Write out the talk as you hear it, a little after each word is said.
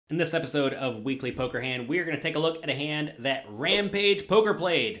In this episode of Weekly Poker Hand, we are going to take a look at a hand that Rampage Poker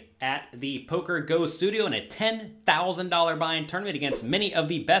played at the Poker Go studio in a $10,000 buy-in tournament against many of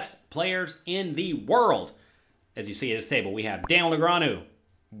the best players in the world. As you see at his table, we have Daniel Negreanu,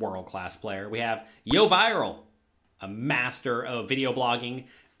 world-class player. We have Yo Viral, a master of video blogging,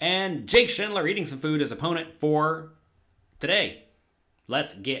 and Jake Schindler eating some food as opponent for today.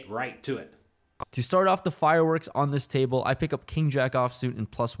 Let's get right to it. To start off the fireworks on this table, I pick up King Jack offsuit in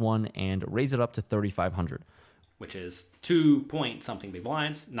 +1 and raise it up to 3,500. Which is 2 point something big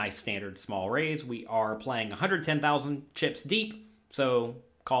blinds. Nice standard small raise. We are playing 110,000 chips deep, so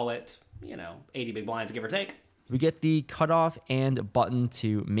call it, 80 big blinds, give or take. We get the cutoff and button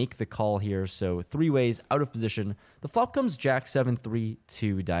to make the call here, so 3 ways out of position. The flop comes Jack 7-3,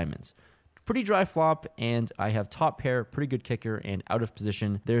 2 diamonds. Pretty dry flop, and I have top pair, pretty good kicker, and out of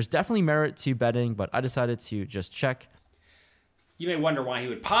position. There's definitely merit to betting, but I decided to just check. You may wonder why he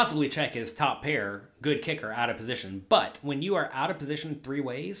would possibly check his top pair, good kicker, out of position. But when you are out of position 3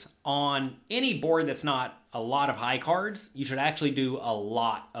 ways, on any board that's not a lot of high cards, you should actually do a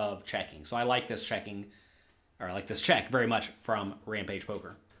lot of checking. So I like this check very much from Rampage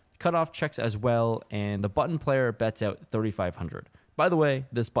Poker. Cutoff checks as well, and the button player bets out 3,500. By the way,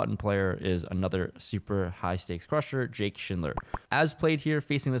 this button player is another super high stakes crusher, Jake Schindler. As played here,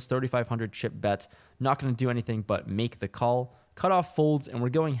 facing this 3,500 chip bet, not going to do anything but make the call. Cutoff folds, and we're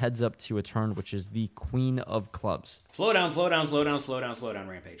going heads up to a turn, which is the queen of clubs. Slow down,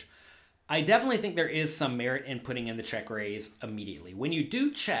 Rampage. I definitely think there is some merit in putting in the check raise immediately. When you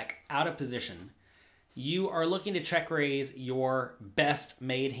do check out of position, you are looking to check raise your best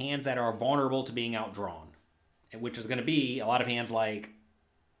made hands that are vulnerable to being outdrawn, which is going to be a lot of hands like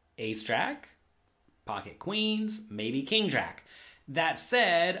Ace-Jack, Pocket Queens, maybe King-Jack. That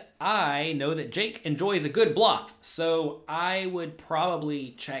said, I know that Jake enjoys a good bluff, so I would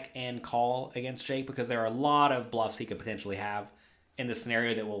probably check and call against Jake because there are a lot of bluffs he could potentially have in this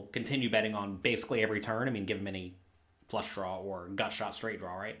scenario that will continue betting on basically every turn. I mean, give him any flush draw or gut shot straight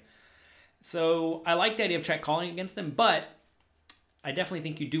draw, right? So I like the idea of check calling against him, but I definitely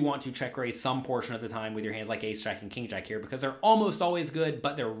think you do want to check raise some portion of the time with your hands like Ace-Jack and King-Jack here because they're almost always good,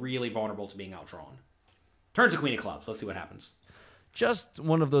 but they're really vulnerable to being outdrawn. Turns to Queen of Clubs. Let's see what happens. Just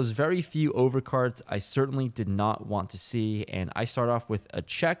one of those very few overcards I certainly did not want to see, and I start off with a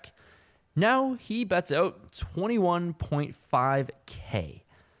check. Now he bets out 21.5K.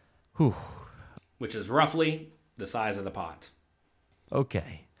 Whew. Which is roughly the size of the pot.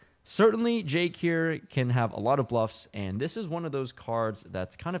 Okay. Certainly, Jake here can have a lot of bluffs, and this is one of those cards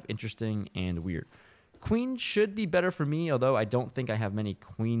that's kind of interesting and weird. Queen should be better for me, although I don't think I have many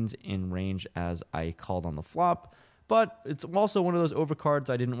queens in range as I called on the flop. But it's also one of those overcards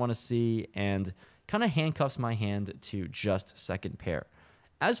I didn't want to see and kind of handcuffs my hand to just second pair.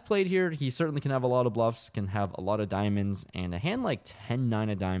 As played here, he certainly can have a lot of bluffs, can have a lot of diamonds, and a hand like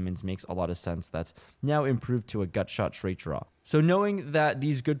 10-9 of diamonds makes a lot of sense. That's now improved to a gut shot straight draw. So knowing that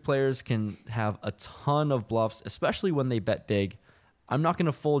these good players can have a ton of bluffs, especially when they bet big, I'm not going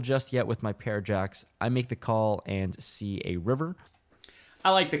to fold just yet with my pair jacks. I make the call and see a river.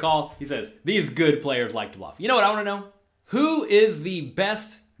 I like the call. He says, these good players like to bluff. You know what I want to know? Who is the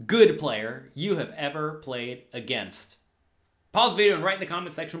best good player you have ever played against? Pause the video and write in the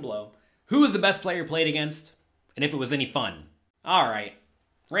comment section below. Who is the best player played against? And if it was any fun. All right.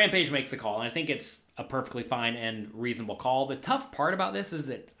 Rampage makes the call, and I think it's a perfectly fine and reasonable call. The tough part about this is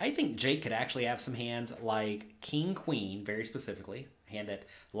that I think Jake could actually have some hands like King-Queen, very specifically. A hand that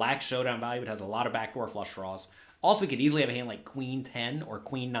lacks showdown value but has a lot of backdoor flush draws. Also, we could easily have a hand like Queen-10 or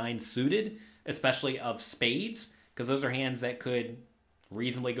Queen-9 suited, especially of spades, because those are hands that could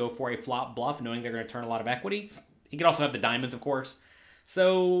reasonably go for a flop bluff, knowing they're going to turn a lot of equity. He could also have the diamonds, of course.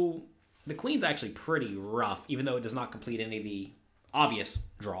 So the queen's actually pretty rough, even though it does not complete any of the obvious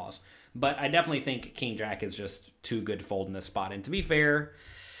draws. But I definitely think King-Jack is just too good to fold in this spot. And to be fair,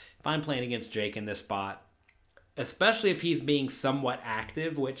 if I'm playing against Jake in this spot, especially if he's being somewhat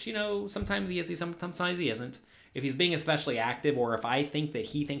active, which, sometimes he is, sometimes he isn't. If he's being especially active, or if I think that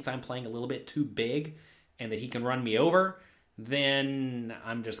he thinks I'm playing a little bit too big and that he can run me over, then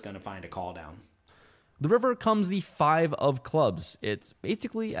I'm just going to find a call down. The river comes the 5 of clubs. It's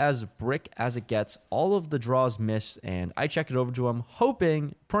basically as brick as it gets. All of the draws miss, and I check it over to him,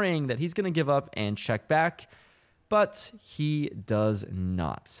 hoping, praying that he's going to give up and check back, but he does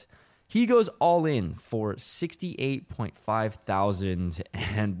not. He goes all in for 68.5 thousand,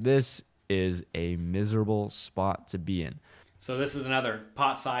 and this is a miserable spot to be in. So this is another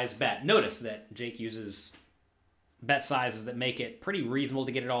pot-sized bet. Notice that Jake uses bet sizes that make it pretty reasonable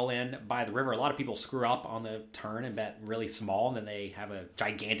to get it all in by the river. A lot of people screw up on the turn and bet really small, and then they have a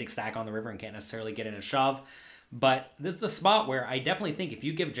gigantic stack on the river and can't necessarily get in a shove. But this is a spot where I definitely think if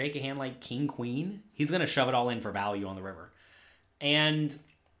you give Jake a hand like King Queen, he's going to shove it all in for value on the river. And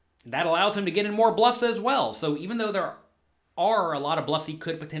that allows him to get in more bluffs as well. So even though there are a lot of bluffs he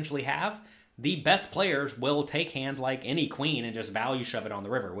could potentially have, the best players will take hands like any queen and just value shove it on the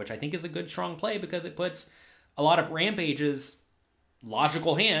river, which I think is a good, strong play because it puts a lot of Rampage's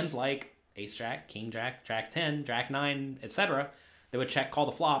logical hands like ace-jack, king-jack, jack-10, jack-9, etc., that would check call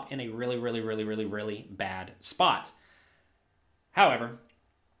the flop in a really, really, really, really, really bad spot. However,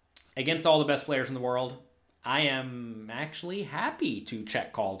 against all the best players in the world, I am actually happy to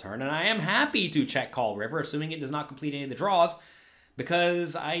check call turn, and I am happy to check call river, assuming it does not complete any of the draws,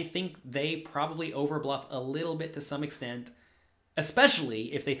 because I think they probably overbluff a little bit to some extent,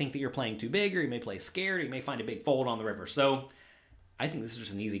 especially if they think that you're playing too big, or you may play scared, or you may find a big fold on the river. So I think this is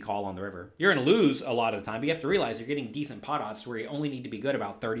just an easy call on the river. You're going to lose a lot of the time, but you have to realize you're getting decent pot odds to where you only need to be good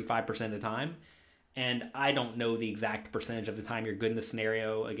about 35% of the time. And I don't know the exact percentage of the time you're good in the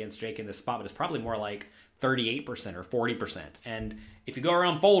scenario against Jake in this spot, but it's probably more like 38% or 40%. And if you go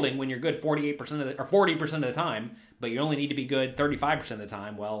around folding when you're good 48% of the, or 40% of the time, but you only need to be good 35% of the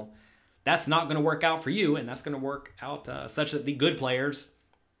time, well, that's not going to work out for you, and that's going to work out such that the good players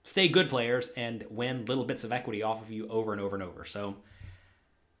stay good players and win little bits of equity off of you over and over and over. So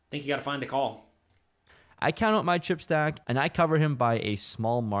I think you got to find the call. I count out my chip stack, and I cover him by a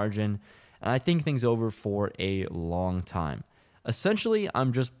small margin, and I think things over for a long time. Essentially,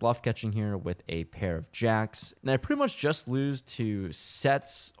 I'm just bluff catching here with a pair of jacks, and I pretty much just lose to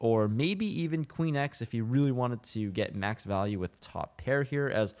sets or maybe even Queen X if you really wanted to get max value with top pair here,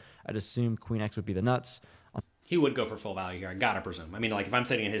 as I'd assume Queen X would be the nuts. He would go for full value here, I gotta presume. I mean, like, if I'm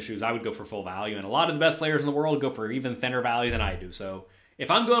sitting in his shoes, I would go for full value, and a lot of the best players in the world go for even thinner value than I do. So if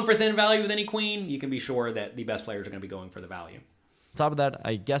I'm going for thin value with any queen, you can be sure that the best players are going to be going for the value. On top of that,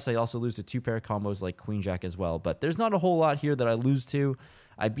 I guess I also lose to two pair combos like Queen Jack as well, but there's not a whole lot here that I lose to.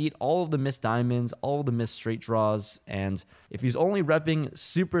 I beat all of the missed diamonds, all of the missed straight draws, and if he's only repping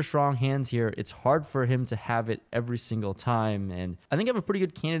super strong hands here, it's hard for him to have it every single time, and I think I have a pretty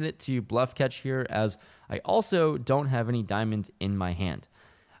good candidate to bluff catch here, as I also don't have any diamonds in my hand.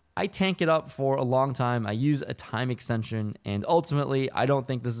 I tank it up for a long time, I use a time extension, and ultimately, I don't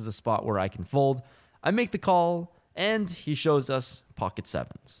think this is a spot where I can fold. I make the call, and he shows us pocket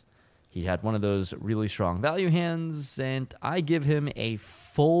sevens. He had one of those really strong value hands, and I give him a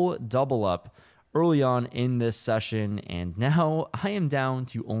full double up early on in this session, and now I am down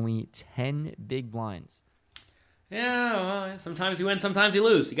to only 10 big blinds. Yeah, well, sometimes you win, sometimes you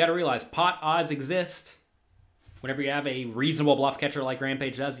lose. You got to realize pot odds exist. Whenever you have a reasonable bluff catcher like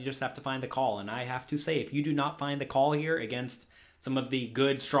Rampage does, you just have to find the call. And I have to say, if you do not find the call here against some of the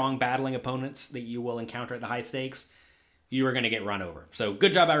good, strong battling opponents that you will encounter at the high stakes, you are going to get run over. So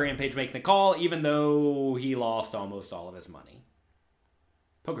good job by Rampage making the call, even though he lost almost all of his money.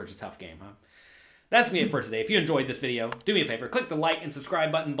 Poker's a tough game, huh? That's going to be it for today. If you enjoyed this video, do me a favor, click the like and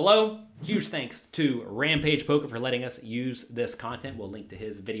subscribe button below. Huge thanks to Rampage Poker for letting us use this content. We'll link to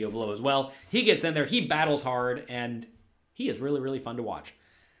his video below as well. He gets in there, he battles hard, and he is really, really fun to watch.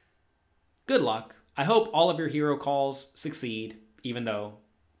 Good luck. I hope all of your hero calls succeed, even though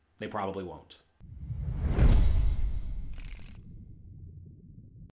they probably won't.